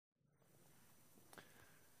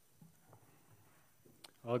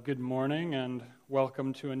Well, good morning and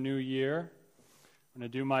welcome to a new year. I'm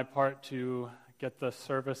going to do my part to get the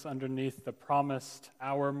service underneath the promised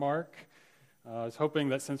hour mark. I was hoping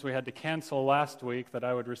that since we had to cancel last week that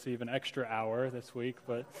I would receive an extra hour this week,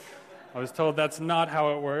 but I was told that's not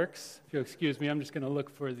how it works. If you'll excuse me, I'm just going to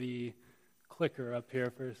look for the clicker up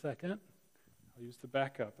here for a second. I'll use the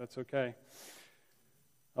backup, that's okay.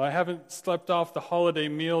 I haven't slept off the holiday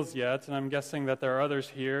meals yet, and I'm guessing that there are others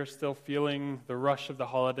here still feeling the rush of the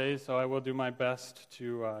holidays, so I will do my best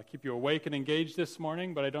to keep you awake and engaged this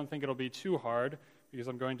morning, but I don't think it'll be too hard, because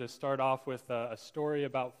I'm going to start off with a story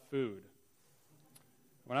about food.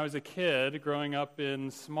 When I was a kid, growing up in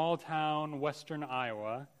small-town western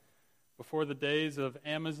Iowa, before the days of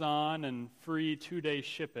Amazon and free two-day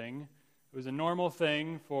shipping, it was a normal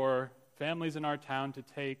thing for families in our town to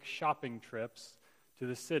take shopping trips to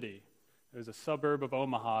the city. There was a suburb of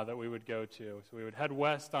Omaha that we would go to. So we would head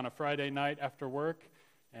west on a Friday night after work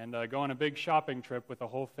and go on a big shopping trip with the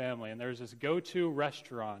whole family. And there was this go-to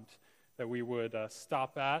restaurant that we would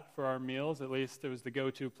stop at for our meals. At least it was the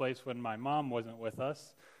go-to place when my mom wasn't with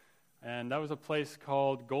us. And that was a place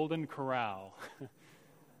called Golden Corral.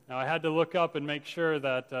 Now, I had to look up and make sure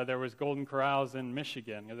that there was Golden Corrals in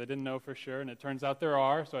Michigan, because I didn't know for sure, and it turns out there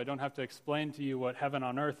are, so I don't have to explain to you what heaven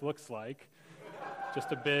on earth looks like.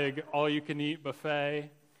 Just a big all-you-can-eat buffet,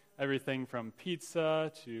 everything from pizza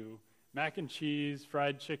to mac and cheese,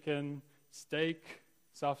 fried chicken, steak,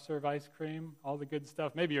 soft-serve ice cream, all the good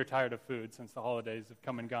stuff. Maybe you're tired of food since the holidays have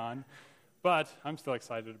come and gone, but I'm still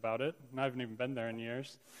excited about it, and I haven't even been there in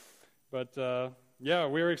years. But yeah,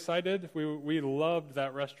 we were excited. We loved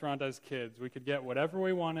that restaurant as kids. We could get whatever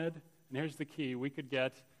we wanted, and here's the key. We could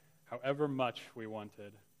get however much we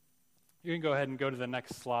wanted. You can go ahead and go to the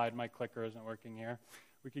next slide. My clicker isn't working here.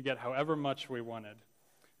 We could get however much we wanted.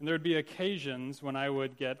 And there would be occasions when I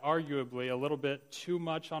would get arguably a little bit too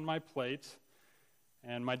much on my plate,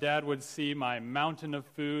 and my dad would see my mountain of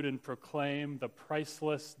food and proclaim the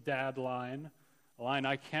priceless dad line, a line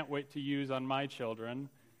I can't wait to use on my children.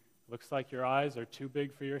 Looks like your eyes are too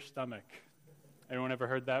big for your stomach. Anyone ever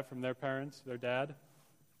heard that from their parents, their dad?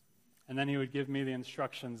 And then he would give me the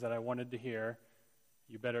instructions that I wanted to hear.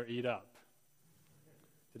 You better eat up.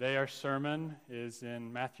 Today our sermon is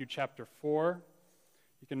in Matthew chapter 4.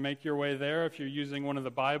 You can make your way there if you're using one of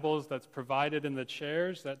the Bibles that's provided in the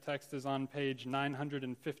chairs. That text is on page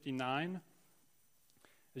 959.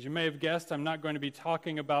 As you may have guessed, I'm not going to be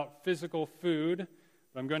talking about physical food,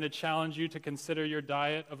 but I'm going to challenge you to consider your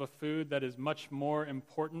diet of a food that is much more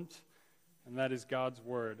important, and that is God's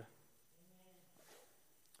Word.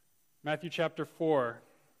 Matthew chapter 4.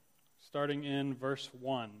 Starting in verse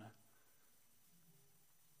 1.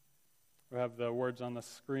 We have the words on the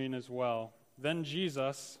screen as well. Then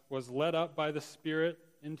Jesus was led up by the Spirit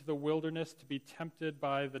into the wilderness to be tempted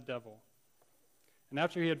by the devil. And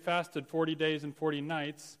after he had fasted 40 days and 40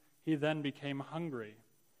 nights, he then became hungry.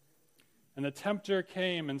 And the tempter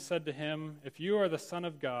came and said to him, "If you are the Son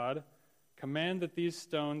of God, command that these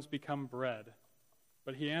stones become bread."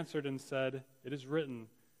 But he answered and said, "It is written,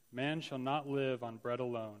 man shall not live on bread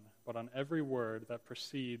alone, but on every word that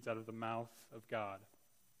proceeds out of the mouth of God."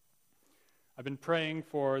 I've been praying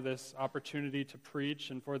for this opportunity to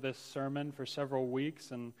preach and for this sermon for several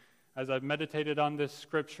weeks, and as I've meditated on this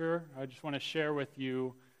scripture, I just want to share with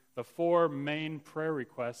you the four main prayer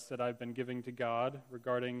requests that I've been giving to God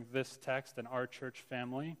regarding this text and our church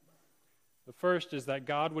family. The first is that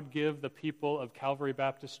God would give the people of Calvary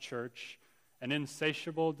Baptist Church an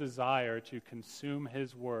insatiable desire to consume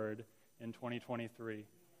His Word in 2023.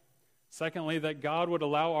 Secondly, that God would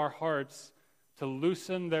allow our hearts to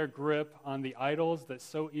loosen their grip on the idols that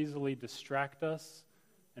so easily distract us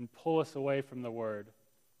and pull us away from the Word.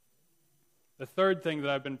 The third thing that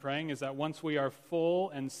I've been praying is that once we are full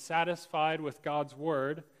and satisfied with God's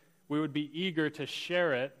Word, we would be eager to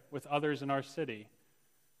share it with others in our city.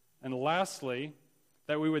 And lastly,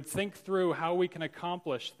 that we would think through how we can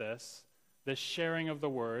accomplish this sharing of the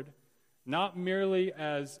Word, not merely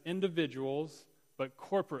as individuals, but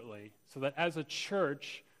corporately, so that as a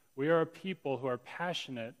church, we are a people who are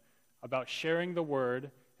passionate about sharing the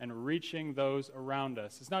Word and reaching those around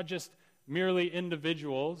us. It's not just merely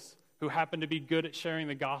individuals who happen to be good at sharing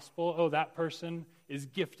the gospel. Oh, that person is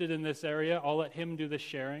gifted in this area, I'll let him do the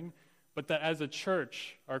sharing. But that as a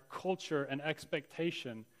church, our culture and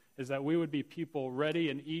expectation is that we would be people ready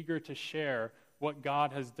and eager to share what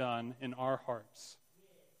God has done in our hearts.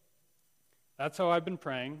 That's how I've been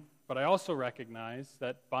praying. But I also recognize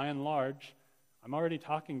that, by and large, I'm already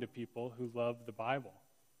talking to people who love the Bible.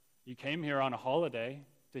 You came here on a holiday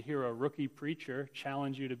to hear a rookie preacher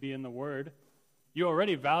challenge you to be in the Word. you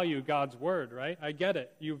already value God's word, right? I get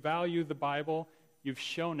it. You value the Bible. You've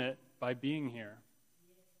shown it by being here.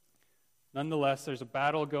 Nonetheless, there's a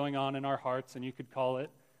battle going on in our hearts, and you could call it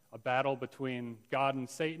a battle between God and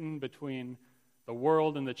Satan, between the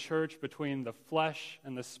world and the church, between the flesh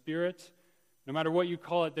and the spirit. No matter what you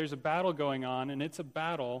call it, there's a battle going on, and it's a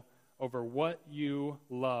battle over what you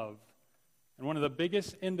love. And one of the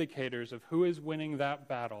biggest indicators of who is winning that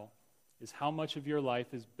battle is how much of your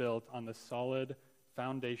life is built on the solid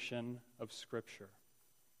foundation of Scripture.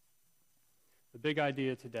 The big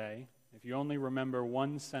idea today, if you only remember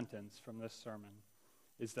one sentence from this sermon,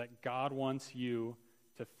 is that God wants you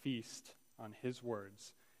to feast on His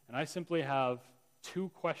words. And I simply have two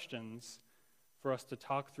questions for us to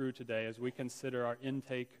talk through today as we consider our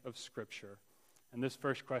intake of Scripture. And this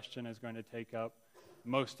first question is going to take up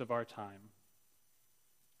most of our time.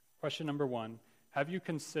 Question number one, have you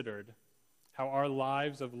considered how our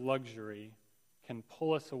lives of luxury can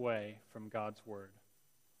pull us away from God's Word?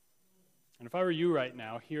 And if I were you right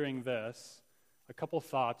now hearing this, a couple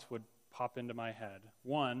thoughts would pop into my head.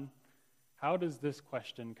 One, how does this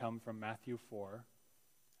question come from Matthew 4?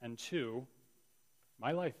 And two,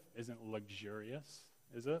 my life isn't luxurious,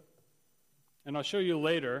 is it? And I'll show you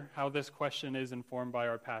later how this question is informed by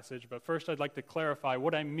our passage, but first I'd like to clarify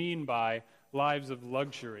what I mean by lives of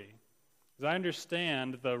luxury, because I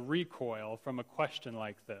understand the recoil from a question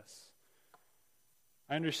like this.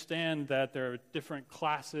 I understand that there are different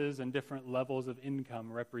classes and different levels of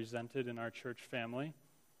income represented in our church family,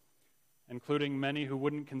 including many who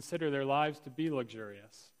wouldn't consider their lives to be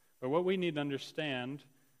luxurious. But what we need to understand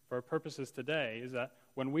for our purposes today is that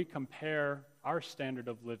when we compare our standard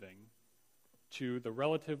of living to the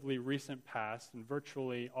relatively recent past and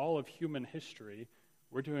virtually all of human history,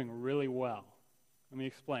 we're doing really well. Let me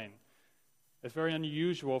explain. It's very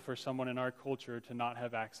unusual for someone in our culture to not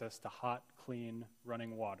have access to hot, clean,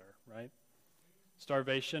 running water, right?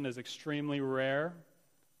 Starvation is extremely rare.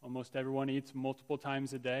 Almost everyone eats multiple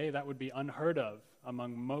times a day. That would be unheard of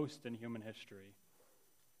among most in human history.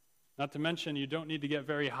 Not to mention, you don't need to get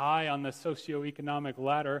very high on the socioeconomic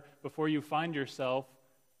ladder before you find yourself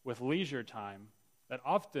with leisure time that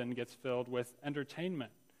often gets filled with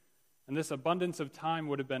entertainment. And this abundance of time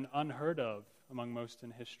would have been unheard of among most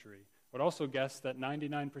in history. I would also guess that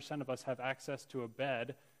 99% of us have access to a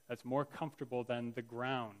bed that's more comfortable than the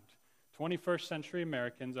ground. 21st century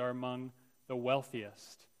Americans are among the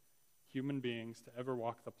wealthiest human beings to ever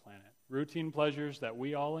walk the planet. Routine pleasures that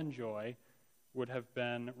we all enjoy would have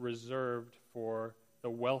been reserved for the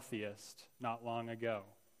wealthiest not long ago.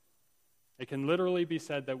 It can literally be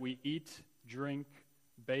said that we eat, drink,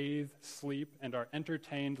 bathe, sleep, and are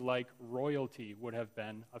entertained like royalty would have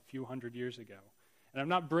been a few hundred years ago. And I'm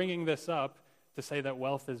not bringing this up to say that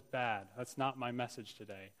wealth is bad. That's not my message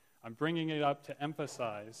today. I'm bringing it up to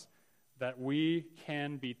emphasize that we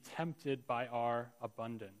can be tempted by our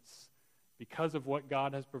abundance because of what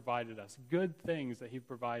God has provided us. Good things that He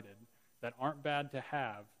provided that aren't bad to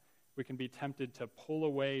have, we can be tempted to pull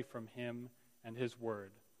away from Him and His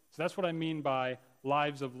Word. So that's what I mean by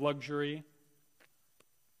lives of luxury,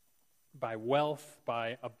 by wealth,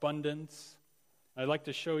 by abundance. I'd like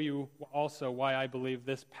to show you also why I believe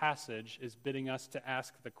this passage is bidding us to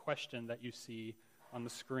ask the question that you see on the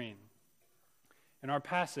screen. In our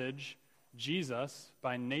passage, Jesus,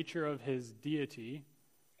 by nature of His deity,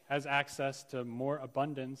 has access to more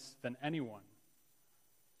abundance than anyone.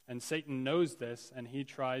 And Satan knows this, and he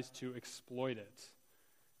tries to exploit it.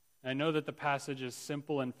 I know that the passage is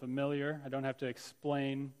simple and familiar. I don't have to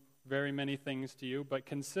explain very many things to you, but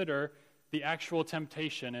consider the actual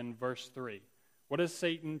temptation in verse 3. What is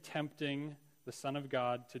Satan tempting the Son of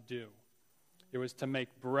God to do? It was to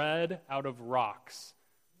make bread out of rocks,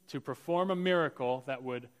 to perform a miracle that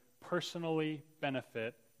would personally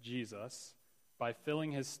benefit Jesus by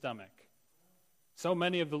filling His stomach. So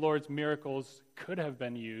many of the Lord's miracles could have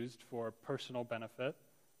been used for personal benefit.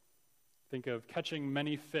 Think of catching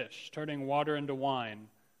many fish, turning water into wine,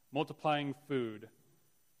 multiplying food.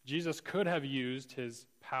 Jesus could have used His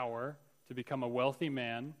power to become a wealthy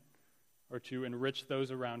man or to enrich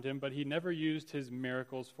those around Him, but He never used His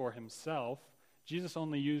miracles for Himself. Jesus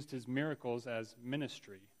only used His miracles as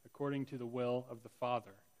ministry, according to the will of the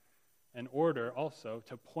Father, in order also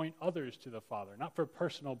to point others to the Father, not for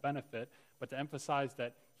personal benefit, but to emphasize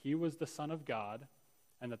that He was the Son of God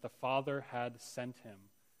and that the Father had sent Him.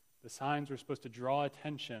 The signs were supposed to draw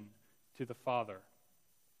attention to the Father.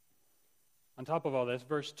 On top of all this,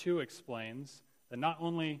 verse 2 explains that not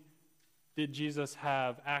only did Jesus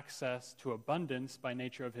have access to abundance by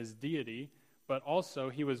nature of His deity, but also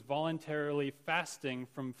He was voluntarily fasting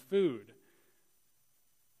from food.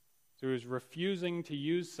 So he was refusing to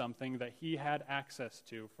use something that he had access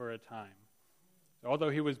to for a time. So although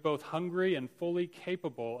he was both hungry and fully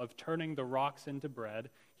capable of turning the rocks into bread,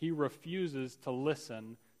 he refuses to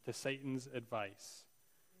listen to Satan's advice.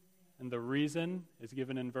 And the reason is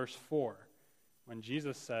given in verse 4, when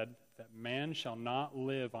Jesus said that man shall not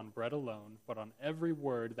live on bread alone, but on every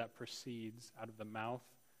word that proceeds out of the mouth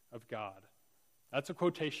of God. That's a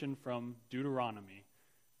quotation from Deuteronomy.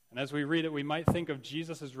 And as we read it, we might think of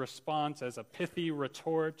Jesus' response as a pithy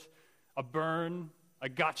retort, a burn, a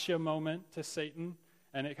gotcha moment to Satan.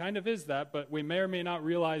 And it kind of is that, but we may or may not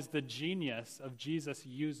realize the genius of Jesus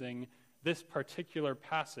using this particular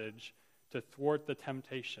passage to thwart the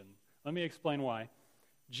temptation. Let me explain why.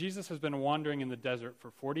 Jesus has been wandering in the desert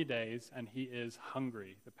for 40 days, and he is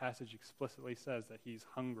hungry. The passage explicitly says that he's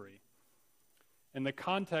hungry. In the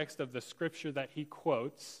context of the scripture that he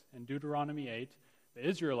quotes in Deuteronomy 8, the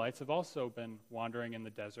Israelites have also been wandering in the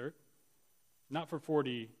desert, not for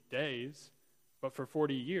 40 days, but for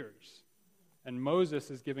 40 years. And Moses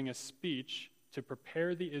is giving a speech to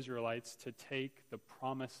prepare the Israelites to take the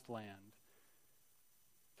promised land.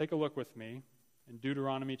 Take a look with me in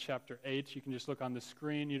Deuteronomy chapter 8. You can just look on the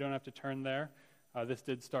screen. You don't have to turn there. This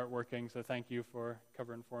did start working, so thank you for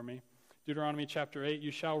covering for me. Deuteronomy chapter 8,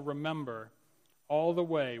 you shall remember all the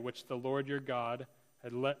way which the Lord your God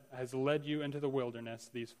has led you into the wilderness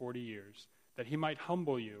these 40 years, that he might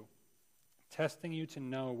humble you, testing you to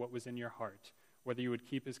know what was in your heart, whether you would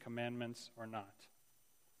keep his commandments or not.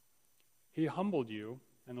 He humbled you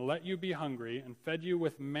and let you be hungry and fed you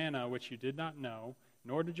with manna which you did not know,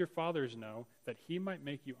 nor did your fathers know, that he might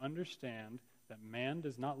make you understand that man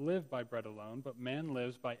does not live by bread alone, but man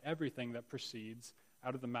lives by everything that proceeds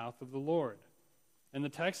out of the mouth of the Lord. In the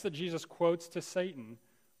text that Jesus quotes to Satan,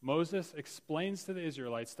 Moses explains to the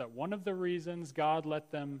Israelites that one of the reasons God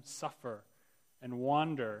let them suffer and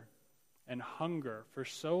wander and hunger for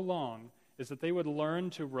so long is that they would learn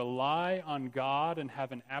to rely on God and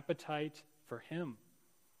have an appetite for him.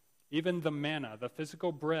 Even the manna, the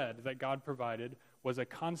physical bread that God provided, was a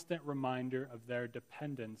constant reminder of their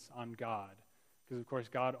dependence on God. Because, of course,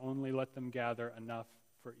 God only let them gather enough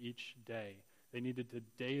for each day. They needed to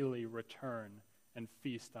daily return and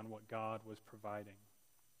feast on what God was providing.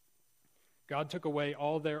 God took away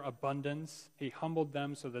all their abundance. He humbled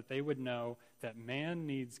them so that they would know that man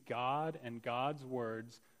needs God and God's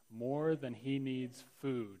words more than he needs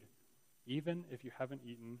food, even if you haven't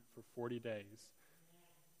eaten for 40 days.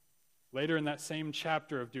 Later in that same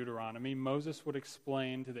chapter of Deuteronomy, Moses would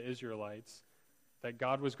explain to the Israelites that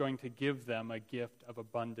God was going to give them a gift of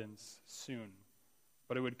abundance soon,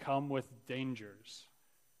 but it would come with dangers.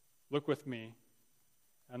 Look with me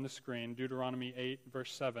on the screen, Deuteronomy 8,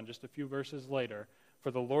 verse 7, just a few verses later.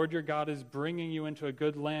 For the Lord your God is bringing you into a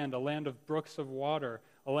good land, a land of brooks of water,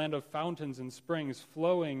 a land of fountains and springs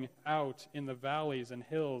flowing out in the valleys and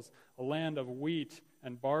hills, a land of wheat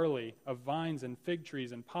and barley, of vines and fig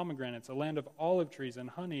trees and pomegranates, a land of olive trees and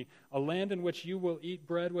honey, a land in which you will eat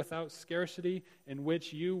bread without scarcity, in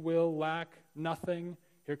which you will lack nothing.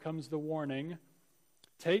 Here comes the warning.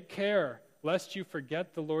 Take care lest you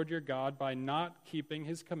forget the Lord your God by not keeping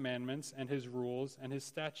his commandments and his rules and his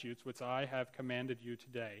statutes, which I have commanded you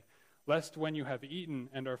today. Lest when you have eaten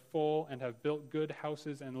and are full and have built good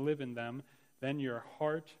houses and live in them, then your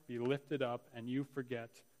heart be lifted up and you forget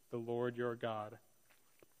the Lord your God.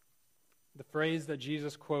 The phrase that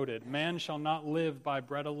Jesus quoted, man shall not live by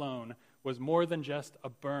bread alone, was more than just a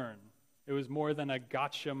burn. It was more than a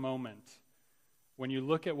gotcha moment. When you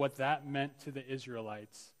look at what that meant to the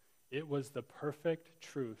Israelites, it was the perfect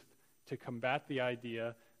truth to combat the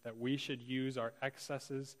idea that we should use our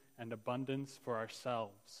excesses and abundance for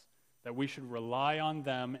ourselves, that we should rely on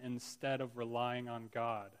them instead of relying on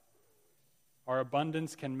God. Our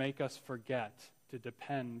abundance can make us forget to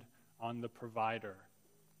depend on the provider.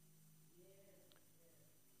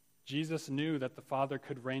 Jesus knew that the Father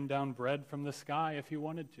could rain down bread from the sky if he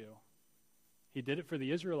wanted to. He did it for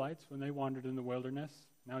the Israelites when they wandered in the wilderness.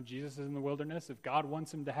 Now Jesus is in the wilderness. If God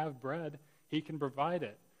wants him to have bread, he can provide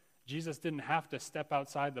it. Jesus didn't have to step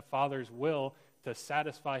outside the Father's will to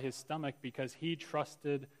satisfy his stomach because he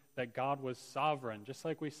trusted that God was sovereign, just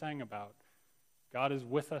like we sang about. God is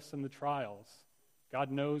with us in the trials. God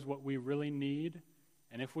knows what we really need,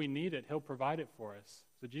 and if we need it, he'll provide it for us.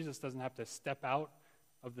 So Jesus doesn't have to step out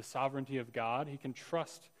of the sovereignty of God. He can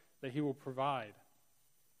trust that he will provide.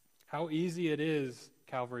 How easy it is,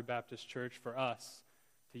 Calvary Baptist Church, for us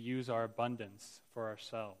to use our abundance for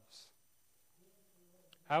ourselves.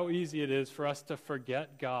 How easy it is for us to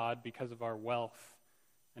forget God because of our wealth,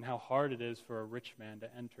 and how hard it is for a rich man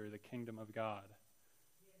to enter the kingdom of God.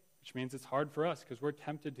 which means it's hard for us because we're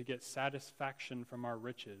tempted to get satisfaction from our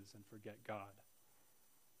riches and forget God.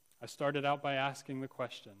 I started out by asking the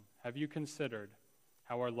question, have you considered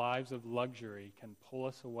how our lives of luxury can pull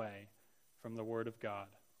us away from the Word of God?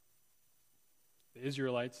 The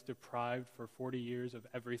Israelites, deprived for 40 years of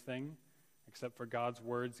everything except for God's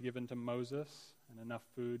words given to Moses and enough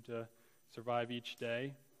food to survive each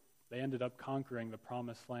day, they ended up conquering the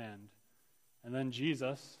Promised Land. And then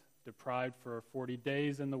Jesus, deprived for 40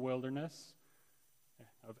 days in the wilderness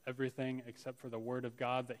of everything except for the Word of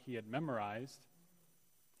God that he had memorized,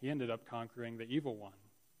 he ended up conquering the evil one.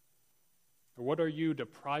 Or what are you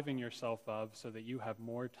depriving yourself of so that you have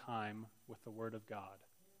more time with the Word of God?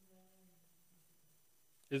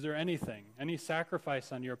 Is there anything, any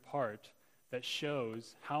sacrifice on your part that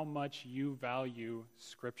shows how much you value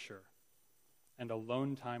Scripture and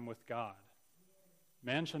alone time with God?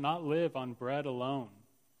 Man shall not live on bread alone.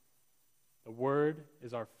 The Word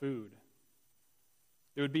is our food.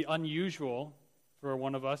 It would be unusual for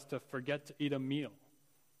one of us to forget to eat a meal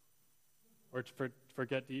or to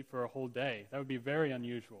forget to eat for a whole day. That would be very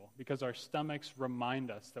unusual because our stomachs remind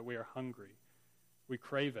us that we are hungry. We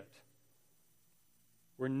crave it.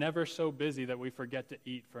 We're never so busy that we forget to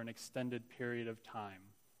eat for an extended period of time.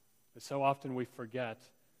 But so often we forget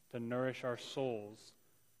to nourish our souls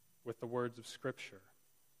with the words of Scripture.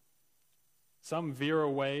 Some veer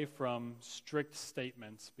away from strict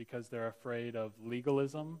statements because they're afraid of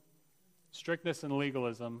legalism. Strictness and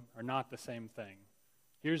legalism are not the same thing.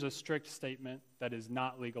 Here's a strict statement that is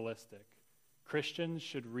not legalistic. Christians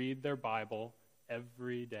should read their Bible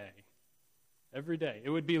every day. Every day. It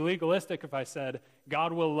would be legalistic if I said,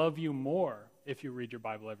 God will love you more if you read your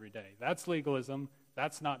Bible every day. That's legalism.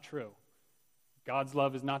 That's not true. God's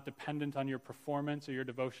love is not dependent on your performance or your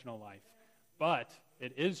devotional life. But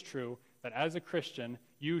it is true that as a Christian,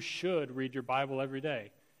 you should read your Bible every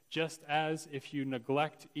day. Just as if you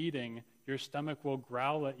neglect eating, your stomach will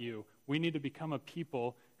growl at you. We need to become a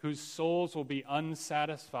people whose souls will be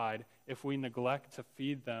unsatisfied if we neglect to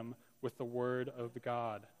feed them with the Word of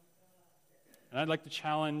God. And I'd like to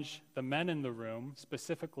challenge the men in the room,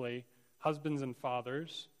 specifically husbands and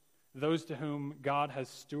fathers, those to whom God has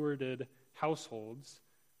stewarded households.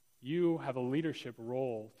 You have a leadership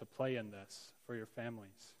role to play in this for your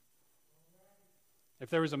families. If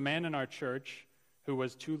there was a man in our church who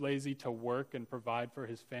was too lazy to work and provide for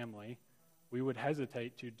his family, we would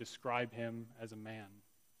hesitate to describe him as a man.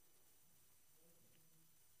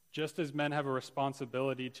 Just as men have a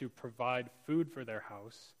responsibility to provide food for their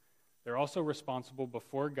house, they're also responsible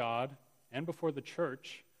before God and before the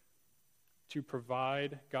church to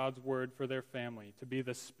provide God's word for their family, to be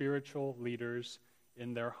the spiritual leaders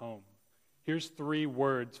in their home. Here's 3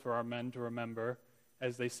 words for our men to remember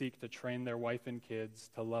as they seek to train their wife and kids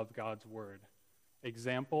to love God's word.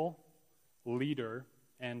 Example, leader,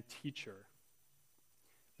 and teacher.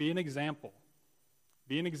 Be an example.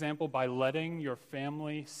 Be an example by letting your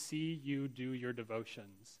family see you do your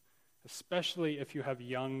devotions. Especially if you have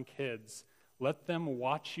young kids, let them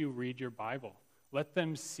watch you read your Bible. Let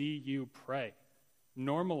them see you pray.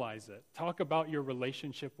 Normalize it. Talk about your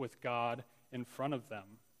relationship with God in front of them.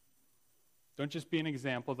 Don't just be an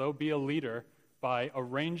example, though. Be a leader by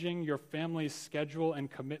arranging your family's schedule and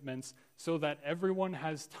commitments so that everyone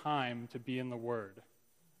has time to be in the Word.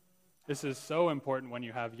 This is so important when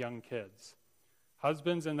you have young kids.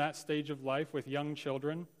 Husbands in that stage of life with young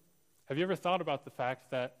children, have you ever thought about the fact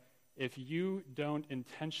that if you don't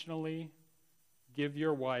intentionally give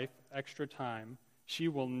your wife extra time, she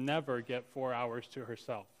will never get 4 hours to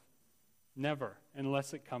herself? Never,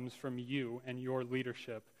 unless it comes from you and your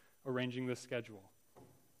leadership arranging the schedule.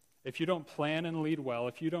 If you don't plan and lead well,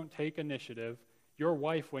 if you don't take initiative, your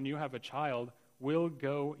wife, when you have a child, will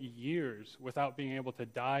go years without being able to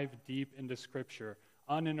dive deep into Scripture,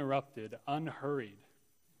 uninterrupted, unhurried.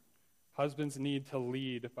 Husbands need to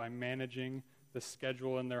lead by managing the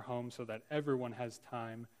schedule in their home so that everyone has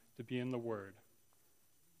time to be in the Word.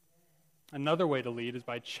 Another way to lead is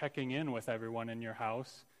by checking in with everyone in your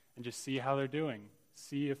house and just see how they're doing.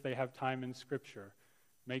 See if they have time in Scripture.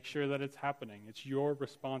 Make sure that it's happening. It's your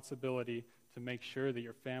responsibility to make sure that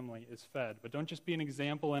your family is fed. But don't just be an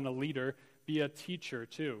example and a leader, be a teacher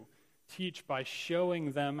too. Teach by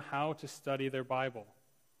showing them how to study their Bible.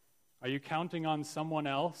 Are you counting on someone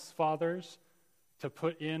else, fathers, to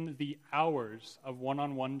put in the hours of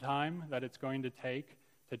one-on-one time that it's going to take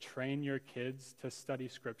to train your kids to study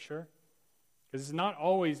Scripture? Because it's not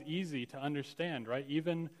always easy to understand, right?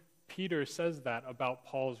 Even Peter says that about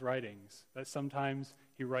Paul's writings, that sometimes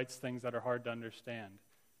he writes things that are hard to understand.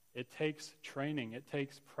 It takes training, it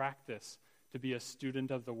takes practice to be a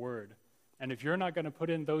student of the Word. And if you're not going to put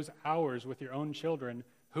in those hours with your own children,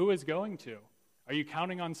 who is going to? Are you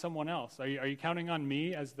counting on someone else? Are you counting on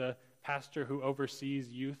me as the pastor who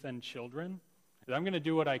oversees youth and children? I'm going to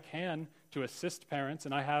do what I can to assist parents,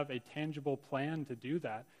 and I have a tangible plan to do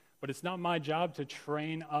that. But it's not my job to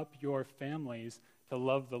train up your families to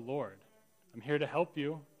love the Lord. I'm here to help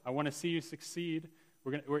you. I want to see you succeed.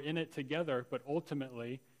 We're in it together, but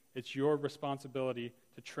ultimately, it's your responsibility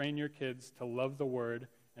to train your kids to love the Word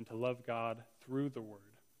and to love God through the Word.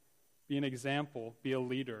 Be an example, be a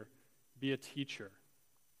leader, be a teacher.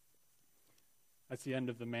 That's the end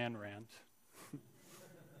of the man rant.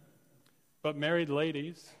 But married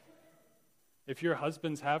ladies, if your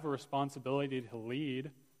husbands have a responsibility to lead,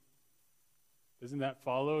 doesn't that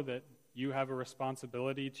follow that you have a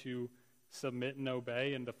responsibility to submit and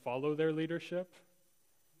obey and to follow their leadership?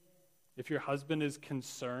 If your husband is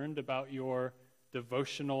concerned about your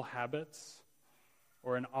devotional habits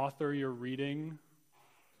or an author you're reading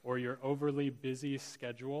or your overly busy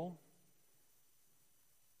schedule,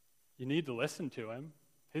 you need to listen to him.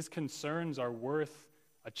 His concerns are worth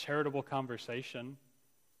a charitable conversation.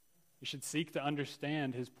 You should seek to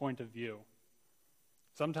understand his point of view.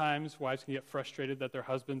 Sometimes wives can get frustrated that their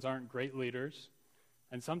husbands aren't great leaders,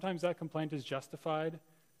 and sometimes that complaint is justified,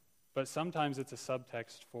 but sometimes it's a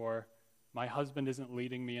subtext for, my husband isn't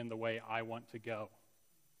leading me in the way I want to go.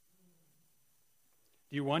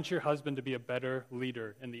 Do you want your husband to be a better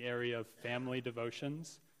leader in the area of family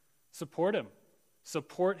devotions? Support him.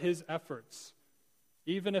 Support his efforts.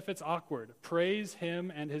 Even if it's awkward, praise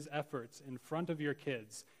him and his efforts in front of your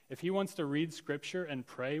kids. If he wants to read Scripture and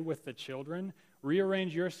pray with the children,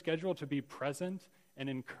 rearrange your schedule to be present and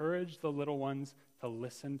encourage the little ones to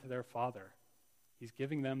listen to their father. He's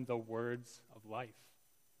giving them the words of life.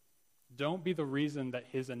 Don't be the reason that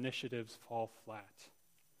his initiatives fall flat.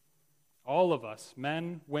 All of us,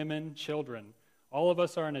 men, women, children, all of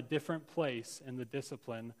us are in a different place in the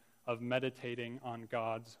discipline of meditating on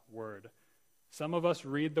God's word. Some of us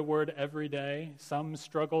read the word every day. Some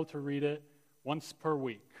struggle to read it once per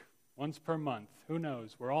week, once per month. Who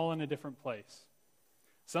knows? We're all in a different place.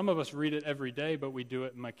 Some of us read it every day, but we do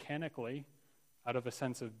it mechanically, out of a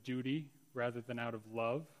sense of duty rather than out of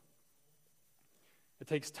love. It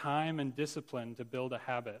takes time and discipline to build a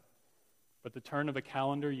habit, but the turn of a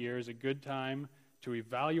calendar year is a good time to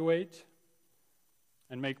evaluate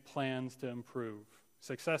and make plans to improve.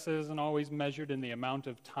 Success isn't always measured in the amount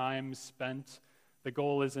of time spent. The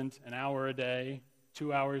goal isn't an hour a day,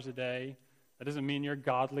 2 hours a day. That doesn't mean you're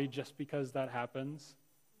godly just because that happens.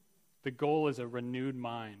 The goal is a renewed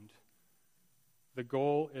mind. The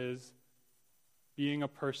goal is being a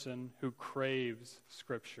person who craves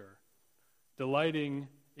Scripture, delighting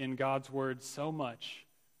in God's word so much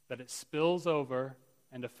that it spills over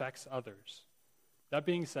and affects others. That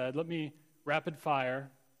being said, let me rapid fire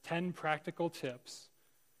 10 practical tips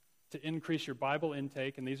to increase your Bible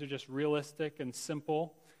intake, and these are just realistic and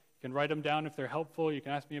simple. You can write them down if they're helpful. You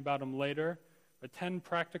can ask me about them later. But 10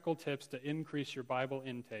 practical tips to increase your Bible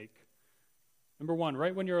intake. Number 1,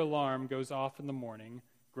 right when your alarm goes off in the morning,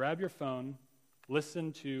 grab your phone,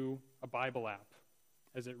 listen to a Bible app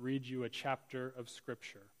as it reads you a chapter of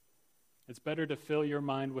Scripture. It's better to fill your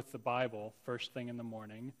mind with the Bible first thing in the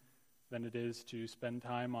morning than it is to spend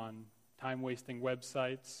time on time-wasting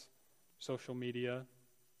websites, social media.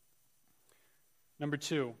 Number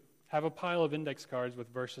 2, have a pile of index cards with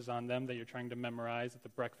verses on them that you're trying to memorize at the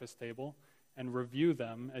breakfast table and review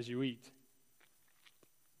them as you eat.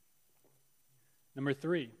 Number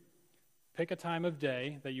 3, pick a time of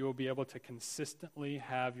day that you will be able to consistently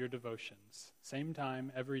have your devotions. Same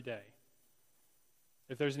time every day.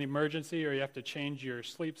 If there's an emergency or you have to change your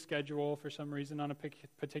sleep schedule for some reason on a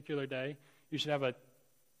particular day, you should have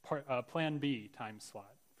a plan B time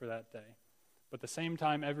slot for that day. But the same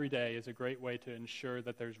time every day is a great way to ensure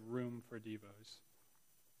that there's room for devos.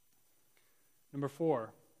 Number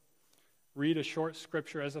 4, read a short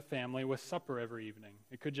scripture as a family with supper every evening.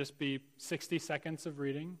 It could just be 60 seconds of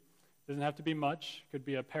reading. It doesn't have to be much. It could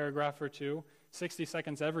be a paragraph or two. 60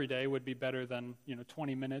 seconds every day would be better than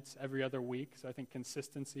 20 minutes every other week. So I think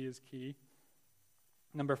consistency is key.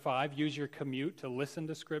 Number 5, use your commute to listen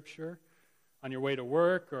to Scripture on your way to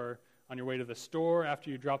work or on your way to the store after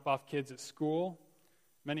you drop off kids at school.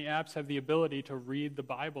 Many apps have the ability to read the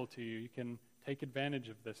Bible to you. You can take advantage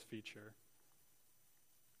of this feature.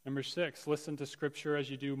 Number 6, listen to Scripture as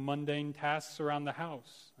you do mundane tasks around the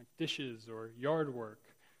house, like dishes or yard work,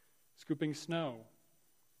 scooping snow.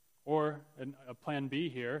 Or a plan B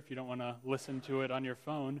here, if you don't want to listen to it on your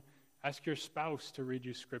phone, ask your spouse to read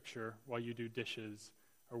you Scripture while you do dishes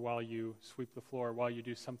or while you sweep the floor, while you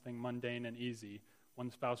do something mundane and easy one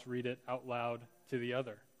spouse read it out loud to the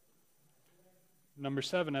other. Number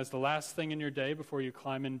 7, as the last thing in your day before you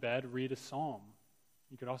climb in bed, read a psalm.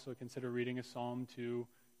 You could also consider reading a psalm to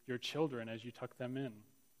your children as you tuck them in.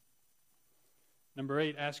 Number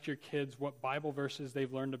 8, ask your kids what Bible verses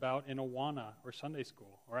they've learned about in Awana or Sunday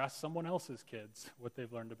school, or ask someone else's kids what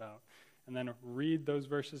they've learned about. And then read those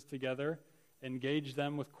verses together, engage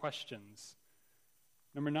them with questions.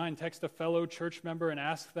 Number 9, text a fellow church member and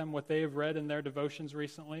ask them what they have read in their devotions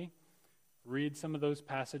recently. Read some of those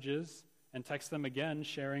passages and text them again,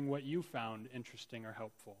 sharing what you found interesting or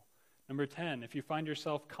helpful. Number 10, if you find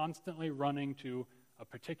yourself constantly running to a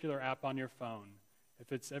particular app on your phone,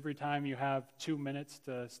 if it's every time you have 2 minutes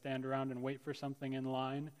to stand around and wait for something in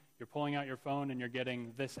line, you're pulling out your phone and you're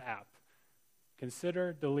getting this app,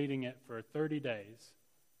 consider deleting it for 30 days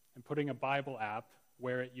and putting a Bible app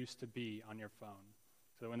where it used to be on your phone.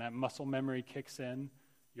 So when that muscle memory kicks in,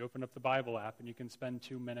 you open up the Bible app and you can spend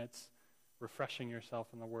 2 minutes refreshing yourself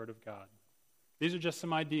in the Word of God. These are just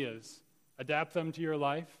some ideas. Adapt them to your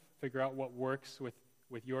life. Figure out what works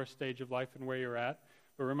with your stage of life and where you're at.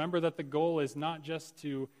 But remember that the goal is not just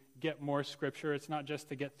to get more Scripture. It's not just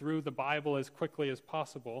to get through the Bible as quickly as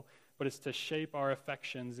possible, but it's to shape our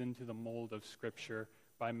affections into the mold of Scripture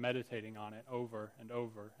by meditating on it over and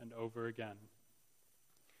over and over again.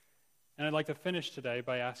 And I'd like to finish today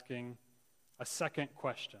by asking a second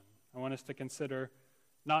question. I want us to consider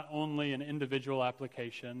not only an individual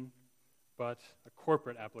application, but a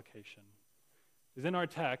corporate application. Because in our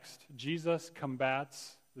text, Jesus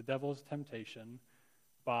combats the devil's temptation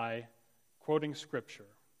by quoting Scripture.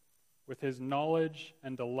 With his knowledge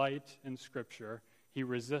and delight in Scripture, he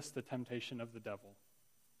resists the temptation of the devil.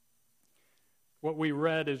 What we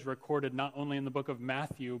read is recorded not only in the book of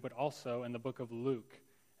Matthew, but also in the book of Luke.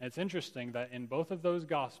 And it's interesting that in both of those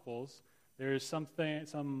Gospels, there is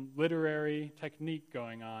some literary technique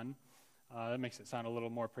going on. That makes it sound a little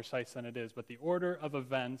more precise than it is, but the order of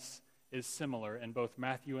events is similar in both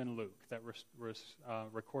Matthew and Luke that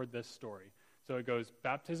record this story. So it goes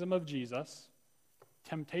baptism of Jesus,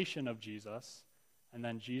 temptation of Jesus, and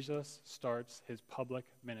then Jesus starts his public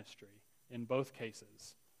ministry in both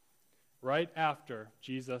cases. Right after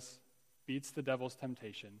Jesus beats the devil's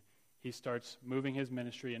temptation, he starts moving his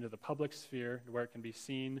ministry into the public sphere where it can be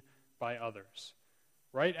seen by others.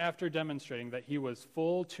 Right after demonstrating that he was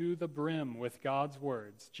full to the brim with God's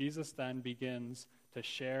words, Jesus then begins to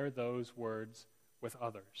share those words with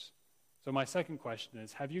others. So my second question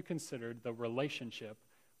is, have you considered the relationship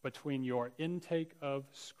between your intake of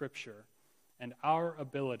Scripture and our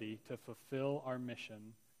ability to fulfill our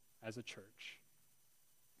mission as a church?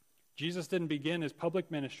 Jesus didn't begin his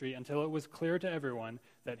public ministry until it was clear to everyone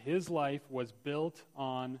that his life was built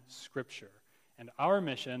on Scripture. And our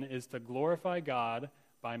mission is to glorify God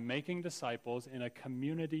by making disciples in a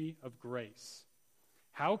community of grace.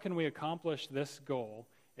 How can we accomplish this goal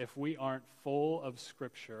if we aren't full of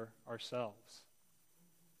Scripture ourselves?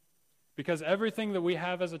 Because everything that we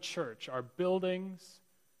have as a church, our buildings,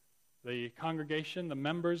 the congregation, the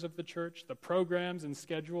members of the church, the programs and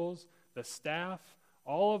schedules, the staff,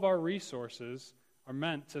 all of our resources are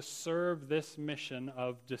meant to serve this mission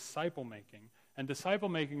of disciple making. And disciple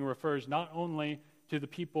making refers not only to the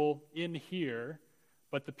people in here,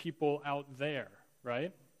 but the people out there,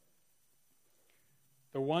 right?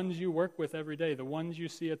 The ones you work with every day, the ones you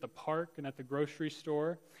see at the park and at the grocery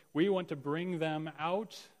store, we want to bring them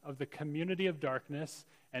out of the community of darkness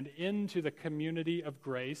and into the community of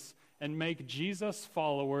grace and make Jesus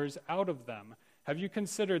followers out of them. Have you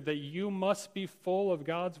considered that you must be full of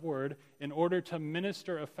God's word in order to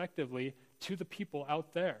minister effectively to the people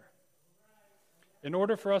out there? In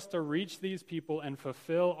order for us to reach these people and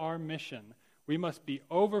fulfill our mission, we must be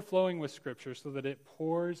overflowing with Scripture so that it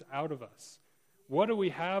pours out of us. What do we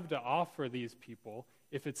have to offer these people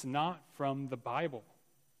if it's not from the Bible?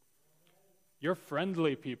 You're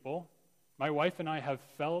friendly people. My wife and I have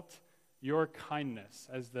felt your kindness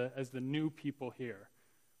as the new people here.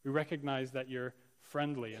 We recognize that you're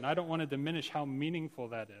friendly, and I don't want to diminish how meaningful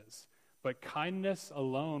that is, but kindness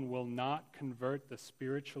alone will not convert the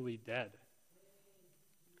spiritually dead.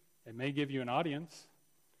 It may give you an audience.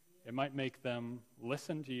 It might make them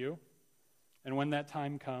listen to you. And when that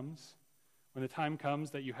time comes, when the time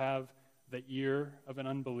comes that you have the ear of an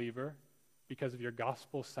unbeliever because of your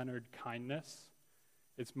gospel-centered kindness,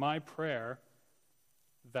 it's my prayer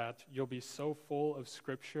that you'll be so full of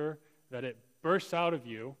Scripture that it bursts out of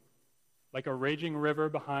you like a raging river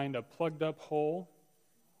behind a plugged-up hole,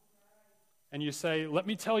 and you say, let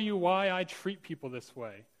me tell you why I treat people this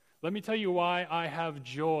way. Let me tell you why I have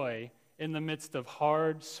joy in the midst of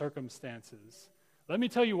hard circumstances. Let me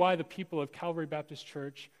tell you why the people of Calvary Baptist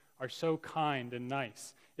Church are so kind and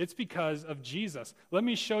nice. It's because of Jesus. Let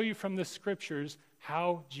me show you from the scriptures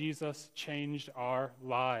how Jesus changed our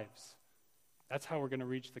lives. That's how we're going to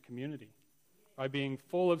reach the community, by being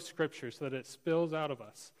full of scripture so that it spills out of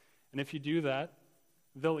us. And if you do that,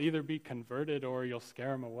 they'll either be converted or you'll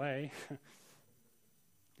scare them away.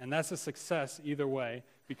 And that's a success either way,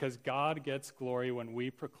 because God gets glory when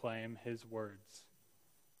we proclaim his words.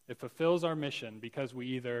 It fulfills our mission because we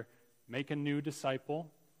either make a new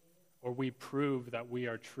disciple or we prove that we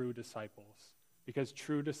are true disciples, because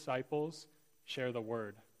true disciples share the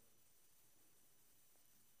word.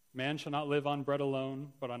 Man shall not live on bread alone,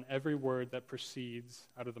 but on every word that proceeds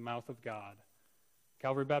out of the mouth of God.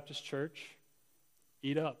 Calvary Baptist Church,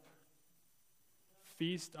 eat up.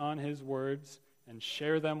 Feast on his words and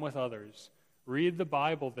share them with others. Read the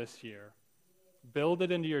Bible this year. Build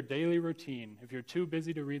it into your daily routine. If you're too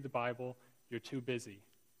busy to read the Bible, you're too busy.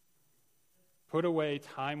 Put away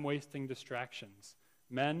time-wasting distractions.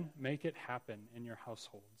 Men, make it happen in your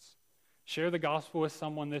households. Share the gospel with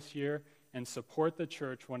someone this year and support the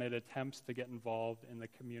church when it attempts to get involved in the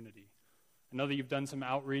community. I know that you've done some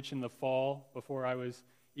outreach in the fall before I was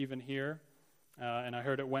even here, and I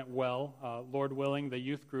heard it went well. Lord willing, the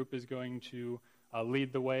youth group is going to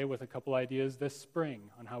lead the way with a couple ideas this spring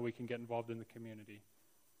on how we can get involved in the community.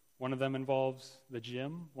 One of them involves the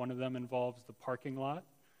gym. One of them involves the parking lot.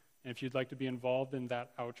 And if you'd like to be involved in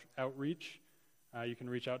that outreach, you can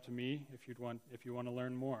reach out to me if you want to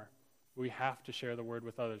learn more. We have to share the word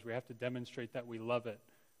with others. We have to demonstrate that we love it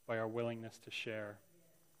by our willingness to share.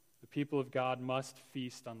 The people of God must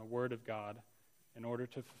feast on the word of God in order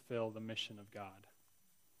to fulfill the mission of God.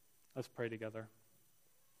 Let's pray together.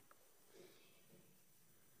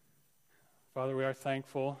 Father, we are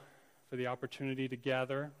thankful for the opportunity to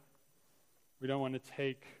gather. We don't want to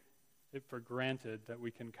take it for granted that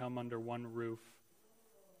we can come under one roof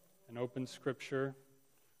and open Scripture.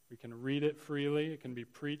 We can read it freely. It can be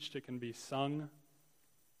preached. It can be sung.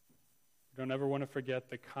 We don't ever want to forget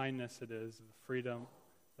the kindness it is, the freedom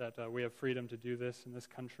that we have freedom to do this in this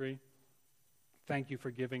country. Thank you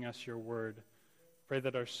for giving us your word. Pray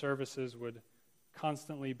that our services would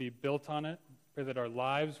constantly be built on it. Pray that our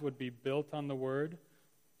lives would be built on the word,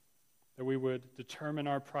 that we would determine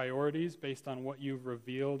our priorities based on what you've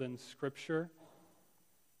revealed in Scripture,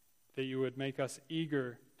 that you would make us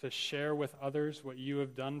eager to share with others what you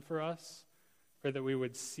have done for us. Pray that we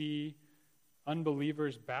would see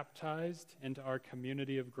unbelievers baptized into our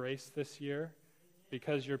community of grace this year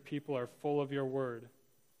because your people are full of your word.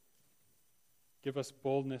 Give us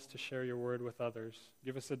boldness to share your word with others.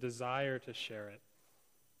 Give us a desire to share it.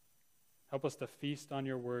 Help us to feast on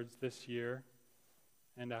your words this year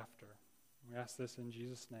and after. We ask this in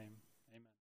Jesus' name.